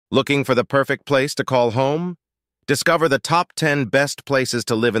Looking for the perfect place to call home? Discover the top 10 best places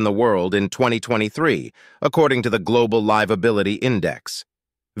to live in the world in 2023, according to the Global Liveability Index.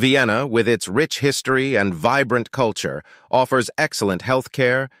 Vienna, with its rich history and vibrant culture, offers excellent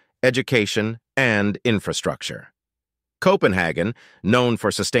healthcare, education, and infrastructure. Copenhagen, known for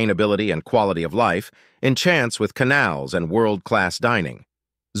sustainability and quality of life, enchants with canals and world-class dining.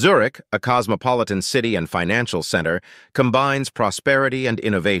 Zurich, a cosmopolitan city and financial center, combines prosperity and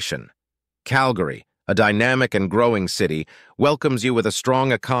innovation. Calgary, a dynamic and growing city, welcomes you with a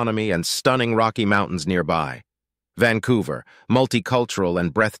strong economy and stunning Rocky Mountains nearby. Vancouver, multicultural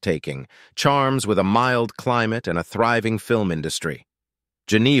and breathtaking, charms with a mild climate and a thriving film industry.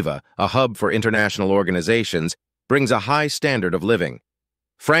 Geneva, a hub for international organizations, brings a high standard of living.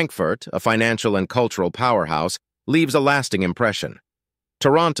 Frankfurt, a financial and cultural powerhouse, leaves a lasting impression.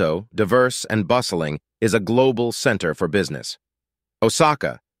 Toronto, diverse and bustling, is a global center for business.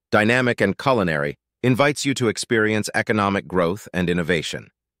 Osaka, dynamic and culinary, invites you to experience economic growth and innovation.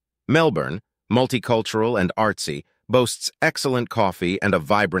 Melbourne, multicultural and artsy, boasts excellent coffee and a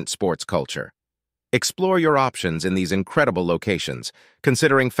vibrant sports culture. Explore your options in these incredible locations,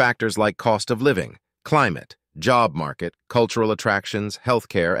 considering factors like cost of living, climate, job market, cultural attractions,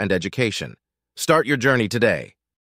 healthcare, and education. Start your journey today.